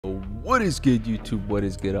What is good, YouTube? What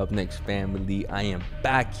is good? Up next, family? I am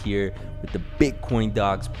back here with the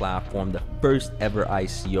Bitcoindogs platform, the first ever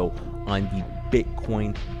ICO on the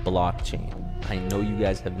Bitcoin blockchain. I know you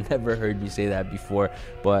guys have never heard me say that before,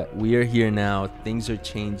 but we are here now. Things are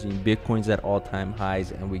changing. Bitcoin's at all-time highs,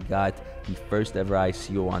 and we got the first ever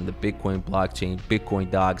ICO on the Bitcoin blockchain,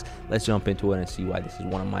 Bitcoindogs. Let's jump into it and see why this is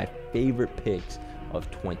one of my favorite picks of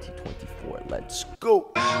 2024. Let's go.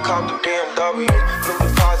 Cop the BMW, no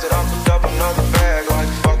deposit, I'm put up another bag. Like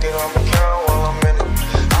fuck it, I'ma count while I'm in it.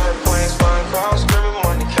 I heard planes flying, crowds screaming,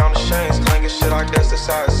 money counting chains, clanging shit like that's the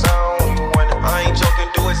side sound when you win it. I ain't joking,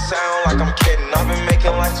 do it sound like I'm kidding. I've been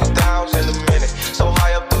making like 2,000 a minute, so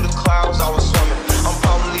high up through the clouds I was swimming. I'm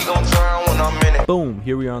probably gonna drown when I'm in it. Boom,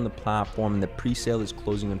 here we are on the platform. The pre-sale is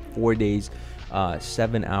closing in 4 days,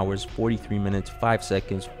 7 hours, 43 minutes, 5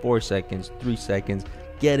 seconds, 4 seconds, 3 seconds.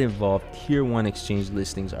 Get involved. Tier 1 exchange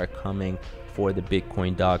listings are coming for the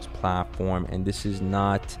Bitcoindogs platform, and this is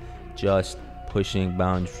not just pushing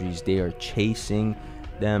boundaries. They are chasing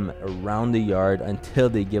them around the yard until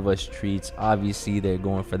they give us treats. Obviously, they're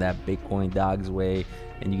going for that Bitcoindogs way,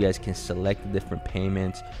 and you guys can select the different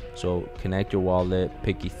payments. So connect your wallet,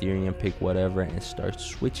 pick Ethereum, pick whatever, and start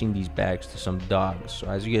switching these bags to some dogs. So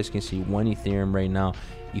as you guys can see, 1 Ethereum right now,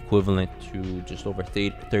 equivalent to just over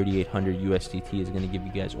 3,800 USDT, is going to give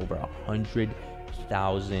you guys over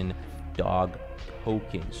 100,000 dog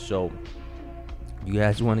tokens. So you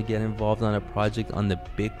guys want to get involved on a project on the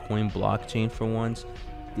Bitcoin blockchain for once,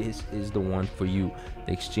 this is the one for you.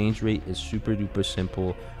 The exchange rate is super duper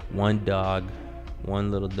simple. One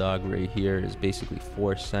little dog right here is basically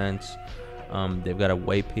 4 cents. They've got a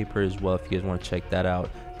white paper as well if you guys want to check that out.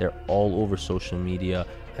 They're all over social media.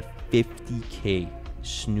 A 50K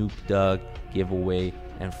Snoop Dogg giveaway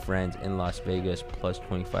and friends in Las Vegas plus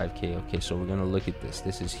 25K. Okay, so we're gonna look at this.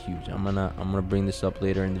 This is huge. I'm gonna bring this up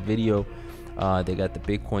later in the video. They got the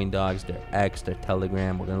Bitcoindogs, their X, their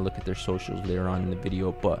Telegram. We're gonna look at their socials later on in the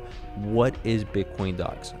video. But what is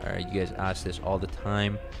Bitcoindogs? All right, you guys ask this all the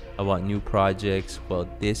time about new projects. Well,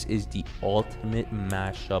 this is the ultimate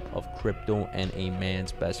mashup of crypto and a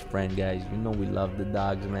man's best friend, guys. You know we love the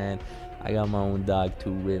dogs, man. I got my own dog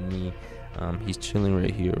too with me. He's chilling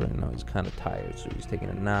right here right now. He's kind of tired, so he's taking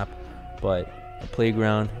a nap. But a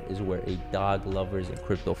playground is where a dog lovers and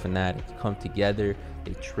crypto fanatics come together.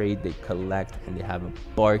 They trade, they collect, and they have a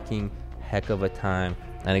barking heck of a time.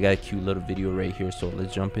 And I got a cute little video right here, so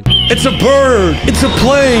let's jump into it. It's a bird! It's a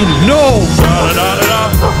plane! No!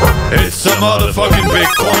 It's a motherfucking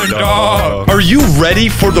Bitcoin dog! Are you ready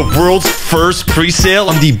for the world's first pre-sale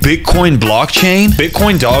on the Bitcoin blockchain?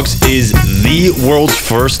 Bitcoindogs is the world's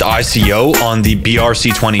first ICO on the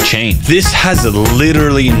BRC20 chain. This has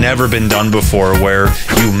literally never been done before, where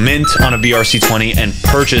you mint on a BRC20 and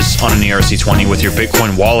purchase on an ERC20 with your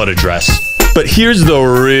Bitcoin wallet address. But here's the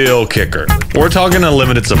real kicker. We're talking a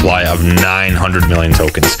limited supply of 900 million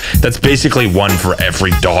tokens. That's basically one for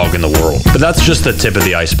every dog in the world. But that's just the tip of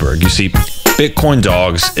the iceberg. You see,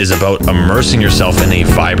 Bitcoindogs is about immersing yourself in a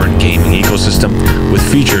vibrant gaming ecosystem with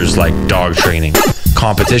features like dog training,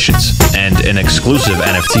 competitions, and an exclusive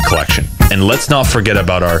NFT collection. And let's not forget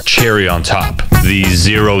about our cherry on top, the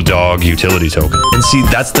Zero Dog utility token. And see,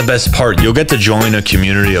 that's the best part. You'll get to join a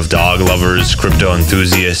community of dog lovers, crypto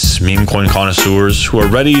enthusiasts, meme coin connoisseurs who are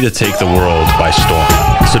ready to take the world by storm.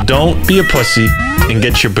 So don't be a pussy and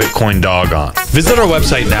get your Bitcoin dog on. Visit our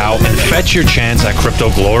website now and fetch your chance at crypto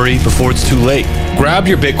glory before it's too late. Grab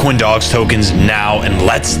your Bitcoindogs tokens now and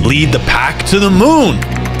let's lead the pack to the moon.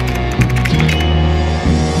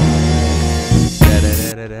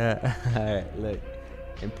 Alright, look,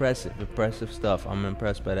 impressive stuff. I'm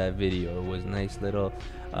impressed by that video. It was a nice little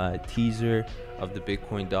teaser of the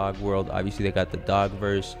Bitcoin dog world. Obviously they got the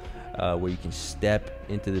dogverse, where you can step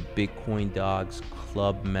into the Bitcoindogs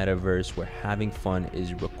club metaverse, where having fun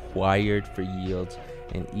is required for yields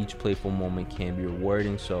and each playful moment can be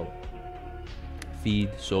rewarding. So feed,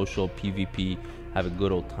 social, PvP, have a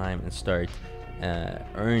good old time and start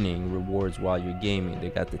earning rewards while you're gaming. They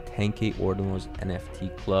got the 10K Ordinals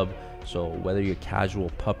NFT club, so whether you're a casual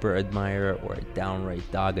pupper admirer or a downright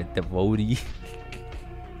dog a devotee,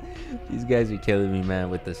 these guys are killing me, man,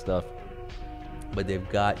 with this stuff. But they've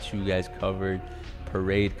got you guys covered.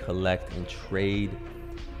 Parade, collect, and trade.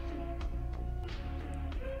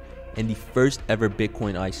 And the first ever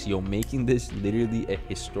Bitcoin ICO, making this literally a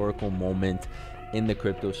historical moment in the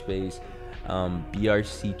crypto space.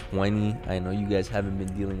 BRC20, I know you guys haven't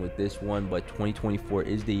been dealing with this one, but 2024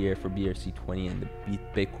 is the year for BRC20 and the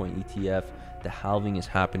Bitcoin ETF. The halving is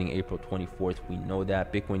happening April 24th. We know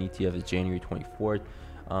that. Bitcoin ETF is January 24th.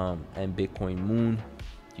 And Bitcoin Moon,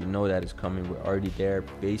 You know that is coming. We're already there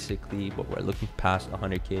basically, but we're looking past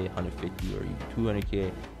 100k, 150, or even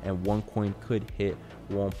 200k, and one coin could hit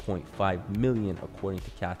 1.5 million according to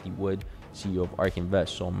Cathie Wood, CEO of ARK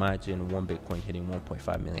Invest. So imagine one Bitcoin hitting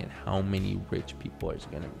 1.5 million. How many rich people is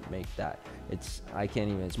gonna make that? I can't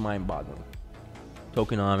even, it's mind-boggling.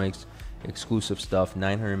 Tokenomics, exclusive stuff,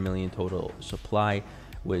 900 million total supply,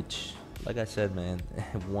 which, like I said, man,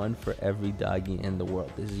 one for every doggy in the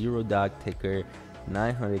world. The zero dog ticker,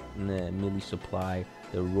 900 milli supply.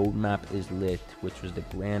 The roadmap is lit, which was the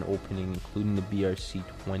grand opening, including the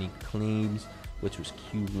BRC20 claims, which was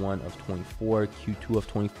Q1 of 24. Q2 of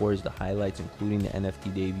 24 is the highlights, including the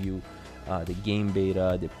NFT debut, the game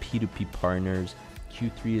beta, the P2P partners.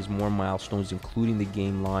 Q3 is more milestones, including the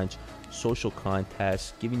game launch, social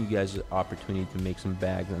contests, giving you guys the opportunity to make some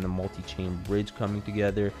bags, and the multi-chain bridge coming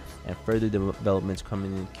together, and further developments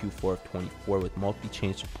coming in Q4 of 24 with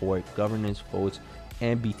multi-chain support, governance votes,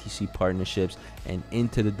 and BTC partnerships. And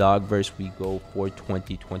into the Dogverse we go for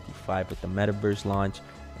 2025 with the metaverse launch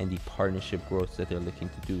and the partnership growth that they're looking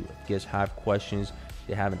to do. If you guys have questions,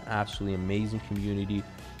 they have an absolutely amazing community.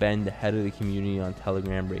 Ben, the head of the community on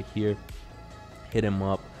Telegram right here, hit him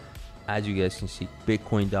up. As you guys can see,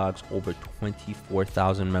 Bitcoindogs, over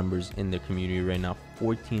 24,000 members in their community right now,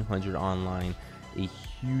 1,400 online, a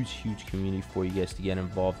huge community for you guys to get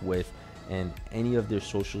involved with. And any of their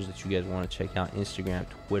socials that you guys want to check out, Instagram,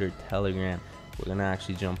 Twitter, Telegram, we're gonna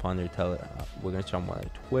actually jump on their we're gonna jump on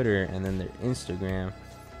their Twitter and then their Instagram,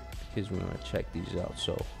 because we want to check these out.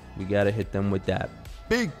 So we gotta hit them with that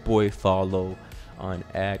big boy follow on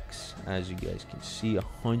X. As you guys can see,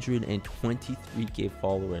 123k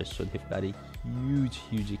followers, so they've got a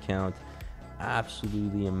huge account,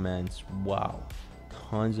 absolutely immense. Wow,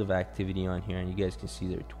 tons of activity on here, and you guys can see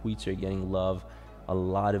their tweets are getting love, a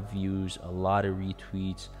lot of views, a lot of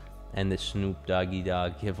retweets, and the Snoop Doggy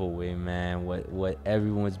Dogg giveaway, man, what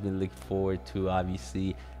everyone's been looking forward to.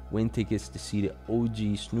 Obviously, win tickets to see the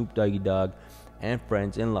OG Snoop Doggy Dogg and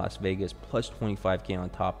friends in Las Vegas, plus 25k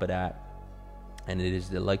on top of that. And it is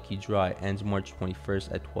the lucky draw. It ends March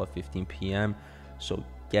 21st at 12:15 p.m. So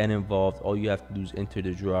get involved. All you have to do is enter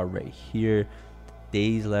the draw right here.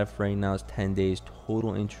 Days left right now is 10 days.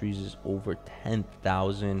 Total entries is over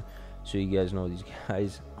 10,000. So you guys know these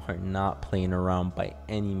guys are not playing around by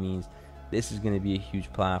any means. This is going to be a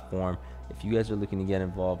huge platform. If you guys are looking to get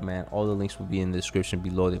involved, man, all the links will be in the description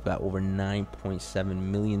below. They've got over $9.7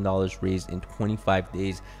 million raised in 25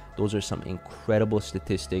 days. Those are some incredible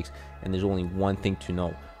statistics, and there's only one thing to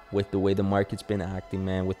know. With the way the market's been acting,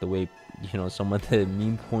 man, with the way, you know, some of the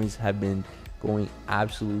meme coins have been going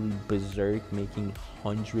absolutely berserk, making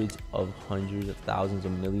hundreds of thousands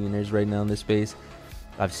of millionaires right now in this space.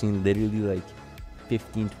 I've seen literally like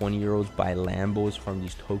 15-20-year-olds buy Lambos from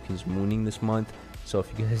these tokens mooning this month. So if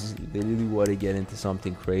you guys literally want to get into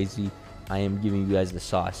something crazy, I am giving you guys the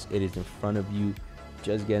sauce. It is in front of you.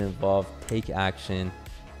 Just get involved, take action,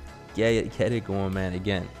 get it going, man.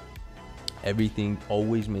 Again, everything,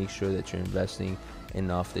 always make sure that you're investing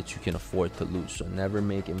enough that you can afford to lose. So never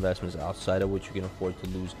make investments outside of what you can afford to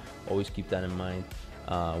lose. Always keep that in mind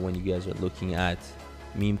when you guys are looking at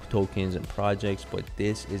meme tokens and projects. But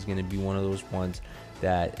this is going to be one of those ones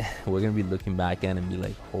that we're going to be looking back at and be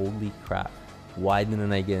like, holy crap, why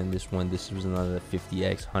didn't I get in this one? This was another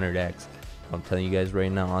 50x, 100x. I'm telling you guys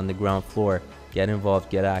right now, on the ground floor, get involved,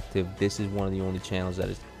 get active. This is one of the only channels that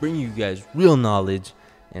is bringing you guys real knowledge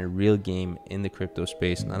and real game in the crypto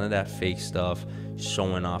space. None of that fake stuff,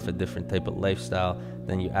 showing off a different type of lifestyle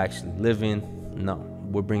than you actually live in. No,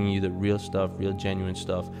 we're bringing you the real stuff, real genuine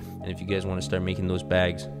stuff. And if you guys want to start making those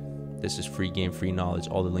bags, this is free game, free knowledge.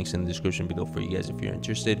 All the links in the description below for you guys if you're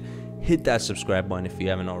interested. Hit that subscribe button if you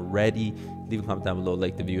haven't already. Leave a comment down below,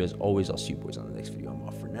 like the video. As always, I'll see you boys on the next video. I'm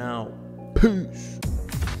off for now. Peace.